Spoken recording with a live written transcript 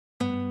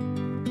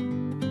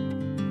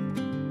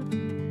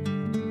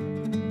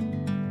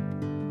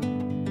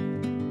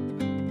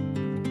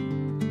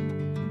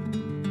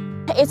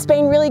It's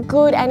been really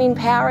good and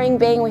empowering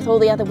being with all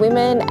the other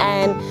women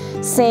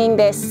and seeing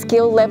their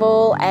skill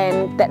level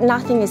and that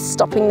nothing is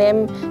stopping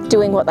them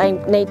doing what they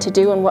need to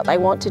do and what they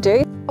want to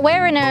do.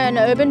 We're in an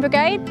urban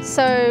brigade,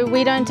 so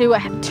we don't do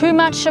too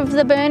much of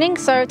the burning,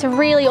 so it's a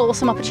really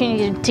awesome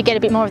opportunity to get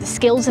a bit more of the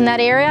skills in that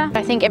area.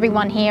 I think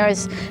everyone here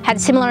has had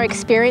similar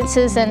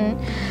experiences and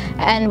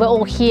we're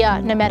all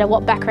here, no matter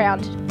what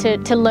background,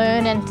 to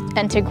learn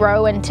and to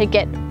grow and to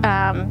get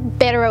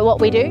better at what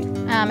we do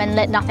and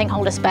let nothing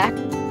hold us back.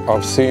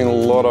 I've seen a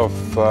lot of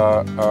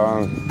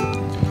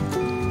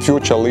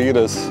future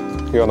leaders,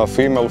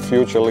 female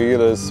future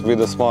leaders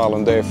with a smile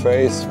on their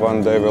face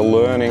when they were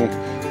learning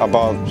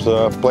about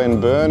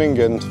plain burning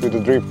and with a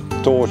drip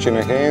torch in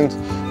a hand,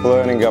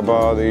 learning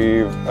about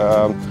the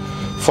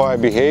fire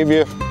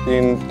behavior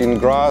in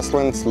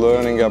grasslands,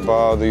 learning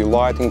about the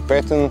lighting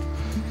pattern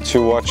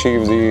to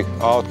achieve the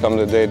outcome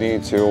that they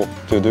need to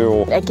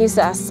do. It gives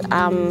us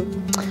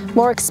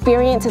more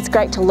experience. It's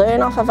great to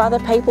learn off of other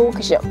people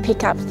because you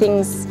pick up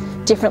things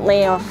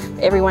differently off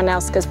everyone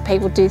else because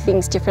people do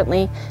things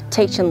differently,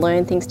 teach and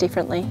learn things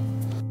differently.